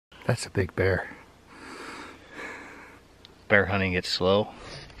That's a big bear. Bear hunting gets slow.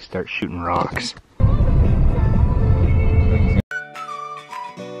 You start shooting rocks.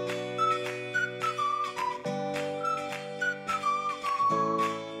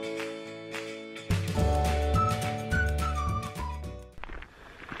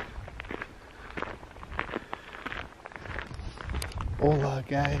 Hola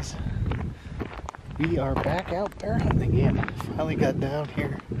guys, we are back out bear hunting again. Finally got down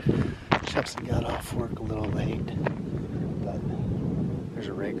here. Chelsea got off work a little late, but there's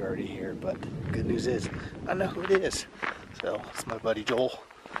a rig already here. But good news is I know who it is. So it's my buddy Joel.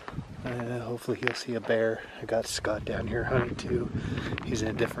 Hopefully he'll see a bear. I got Scott down here hunting too. He's in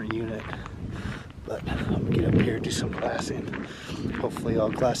a different unit. But I'm gonna get up here, do some glassing. Hopefully I'll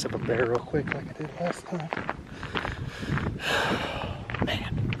glass up a bear real quick like I did last time.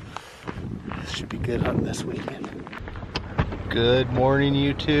 Man, this should be good hunting this weekend. Good morning,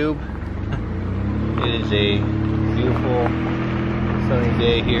 YouTube. It is a beautiful sunny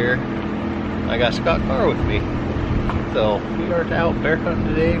day here. I got Scott Carr with me. So we are out bear hunting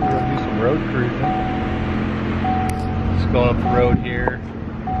today. We're gonna do some road cruising. Just going up the road here.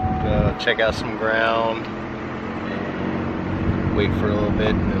 Check out some ground and wait for a little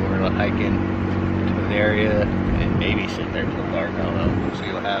bit, and then we're gonna hike in to an area and maybe sit there till dark. I don't know. We'll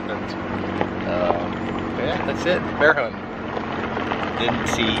see what happens. But yeah, that's it. Bear hunting. Didn't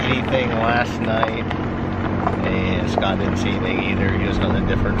see anything last night, and Scott didn't see anything either. He was on a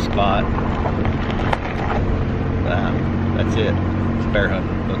different spot. That's it. It's bear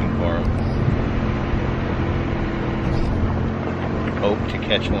hunting. Looking for him. Hope to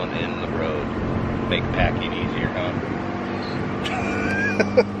catch one in the road. Make packing easier, huh?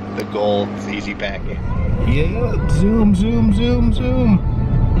 The goal is easy packing. Yeah, zoom, zoom, zoom, zoom.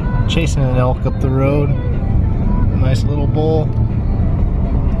 Chasing an elk up the road. Nice little bull.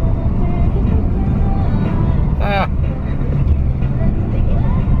 Ah.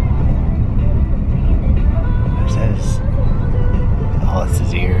 There's his. Oh, it's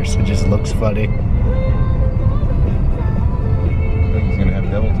his ears. It just looks funny. He's gonna have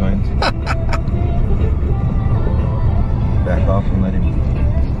devil tines. Back off and let him.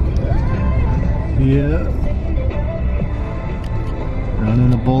 Yeah.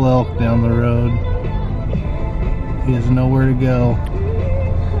 Running a bull elk down the road. He doesn't know where to go.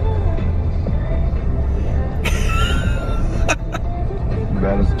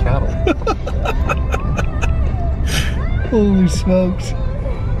 Bad as cattle. Holy smokes.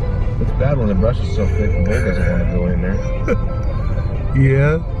 It's bad when the brush is so thick the bull doesn't want to go in there.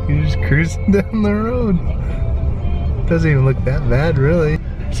 Yeah, you're just cruising down the road. Doesn't even look that bad, really.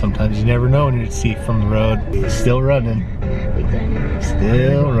 Sometimes you never know when you see from the road. He's still running.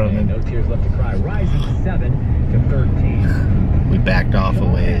 Still running. No tears left to cry. Rising 7 to 13. We backed off a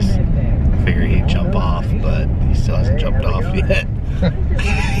ways. Figured he'd jump off, but he still hasn't jumped off yet.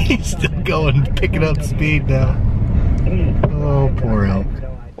 He's still going, picking up speed now. Oh, poor elk.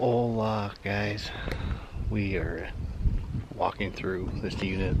 Hola, guys. We are walking through this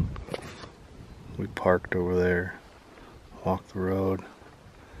unit. We parked over there, walked the road.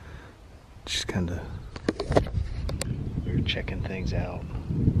 Just kind of, we were checking things out,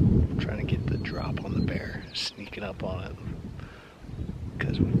 trying to get the drop on the bear, sneaking up on it.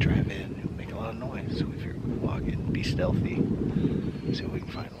 Because when we drive in, it'll make a lot of noise. So we figured we'd walk in, be stealthy, see if we can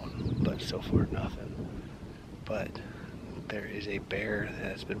find one. But so far, nothing. But there is a bear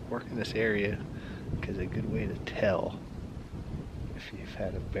that has been working this area, because a good way to tell if you've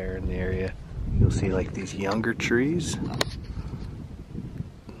had a bear in the area, you'll see like these younger trees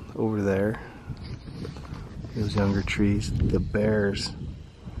over there. Those younger trees, the bears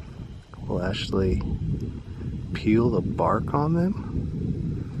will actually peel the bark on them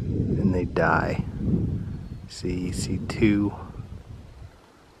and they die. See, you see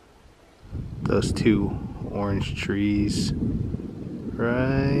those two orange trees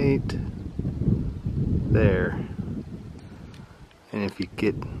right there. And if you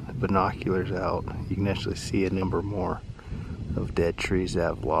get binoculars out, you can actually see a number more of dead trees that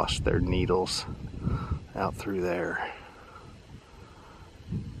have lost their needles out through there.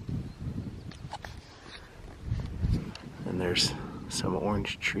 And there's some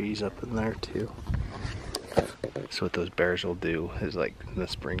orange trees up in there too. So what those bears will do is, like in the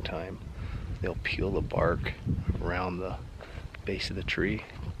springtime, they'll peel the bark around the base of the tree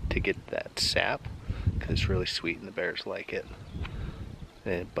to get that sap, because it's really sweet and the bears like it.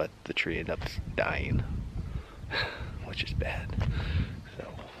 But the tree ends up dying, which is bad. So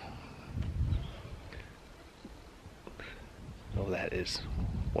that is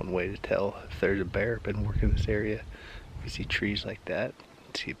one way to tell if there's a bear been working this area. If you see trees like that,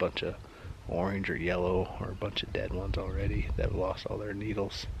 See a bunch of orange or yellow or a bunch of dead ones already that have lost all their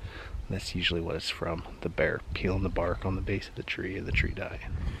needles. That's usually what it's from. The bear peeling the bark on the base of the tree and the tree dying.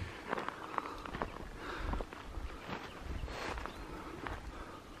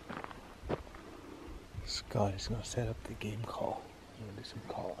 Scott is going to set up the game call. I'm going to do some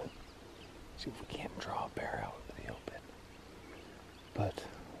calling. See if we can't draw a bear out in the open. But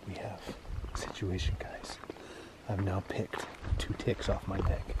we have a situation, guys. I've now picked 2 ticks off my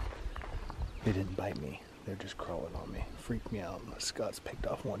neck. They didn't bite me. They're just crawling on me. Freaked me out. Scott's picked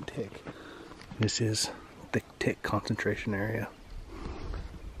off 1 tick. This is the tick concentration area.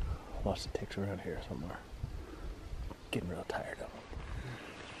 Lots of ticks around here somewhere. Getting real tired of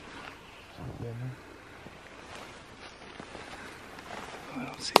them. I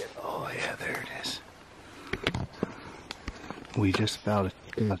don't see it. Oh yeah, there it is. We just about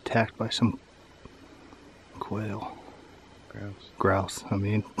got attacked by some quail. Grouse, I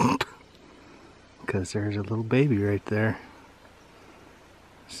mean. Because there's a little baby right there.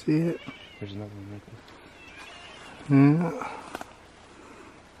 See it? There's another one right there. Yeah.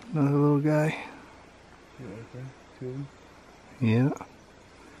 Another little guy. Yeah, right there. 2 of them. Yeah.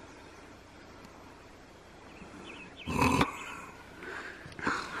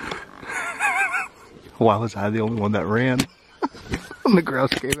 Why was I the only one that ran? And the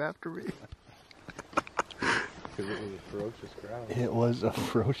grouse came after me. Because it was a ferocious grouse. It was a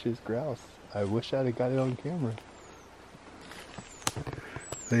ferocious grouse. I wish I'd have got it on camera.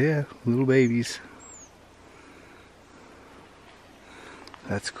 But yeah, little babies.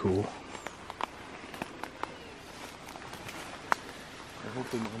 That's cool. I'm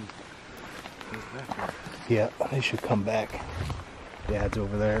hoping one goes back. Yeah, they should come back. Dad's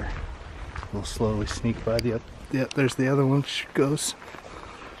over there. We'll slowly sneak by the other. Yep, there's the other one. She goes.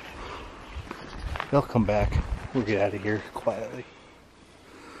 They'll come back. We'll get out of here quietly.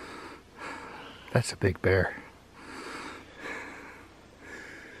 That's a big bear.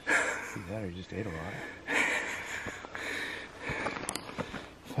 See that, or he just ate a lot.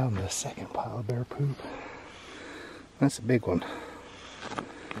 Found the second pile of bear poop. That's a big one.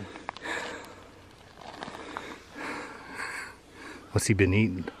 What's he been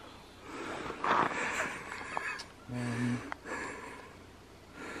eating?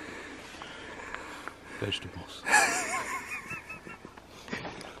 Vegetables.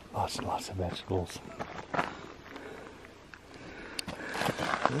 Lots and lots of vegetables.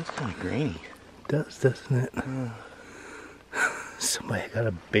 That's kind of grainy. It does, doesn't it? Somebody got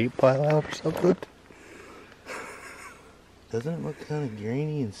a bait pile out or something? Doesn't it look kind of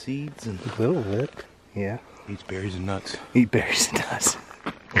grainy and seeds and... A little bit. Yeah. Eats berries and nuts. Eat berries and nuts.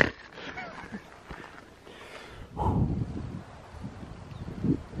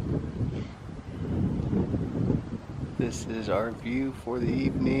 This is our view for the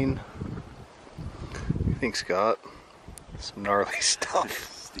evening. What do you think, Scott? Some gnarly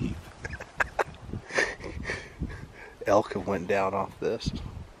stuff. Steep. Elk have went down off this.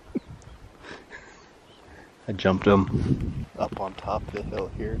 I jumped them up on top of the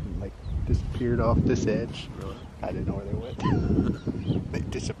hill here and like disappeared off this edge. Really? I didn't know where they went. They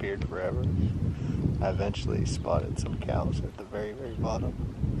disappeared forever. I eventually spotted some cows at the very, very bottom.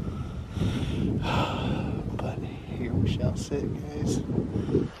 But here we shall sit, guys.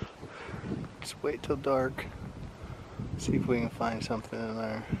 Just wait till dark. See if we can find something in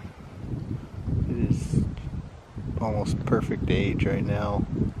there. It is almost perfect age right now.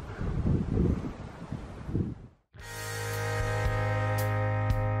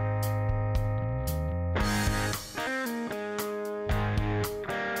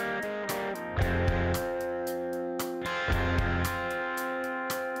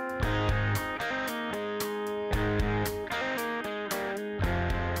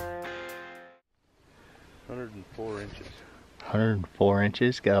 Inches. 104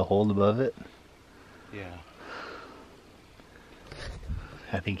 inches, got a hold above it. Yeah.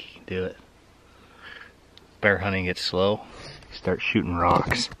 I think you can do it. Bear hunting gets slow. Start shooting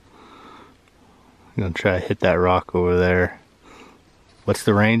rocks. I'm gonna try to hit that rock over there. What's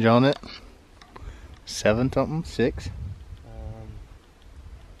the range on it? 7 something? 6?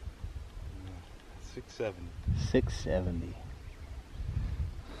 670. 670.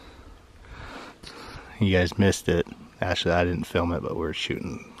 You guys missed it. Actually, I didn't film it, but we're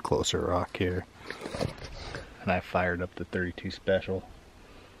shooting closer rock here. And I fired up the 32 special.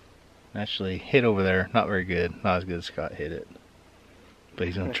 Actually hit over there, not very good. Not as good as Scott hit it. But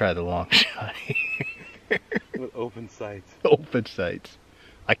he's gonna try the long shot here. With open sights. Open sights.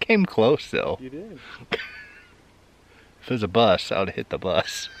 I came close though. You did. If it was a bus, I would have hit the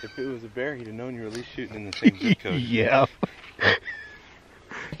bus. If it was a bear, he'd have known you were at least shooting in the same zip code. Yeah.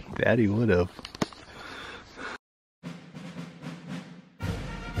 Daddy would have.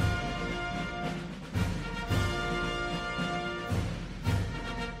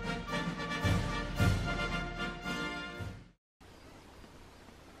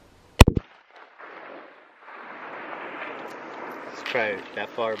 It's probably that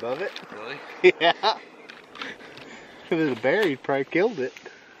far above it. Really? Yeah. If it was a bear, he'd probably killed it.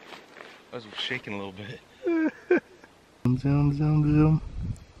 I was shaking a little bit. Zoom, zoom, zoom.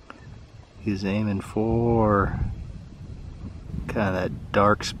 He's aiming for kind of that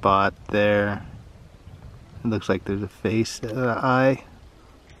dark spot there. It looks like there's a face, eye.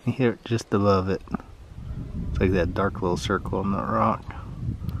 You hear it just above it. It's like that dark little circle on the rock.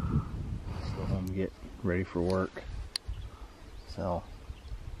 Still home to get ready for work. So,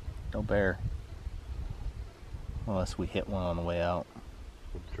 no bear. Unless we hit one on the way out.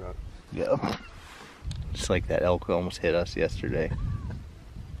 Truck. Yep. Just like that elk almost hit us yesterday.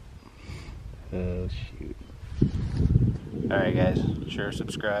 Oh shoot. Alright guys, share,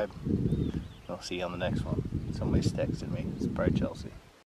 subscribe. I'll see you on the next one. Somebody's texting me. It's probably Chelsea.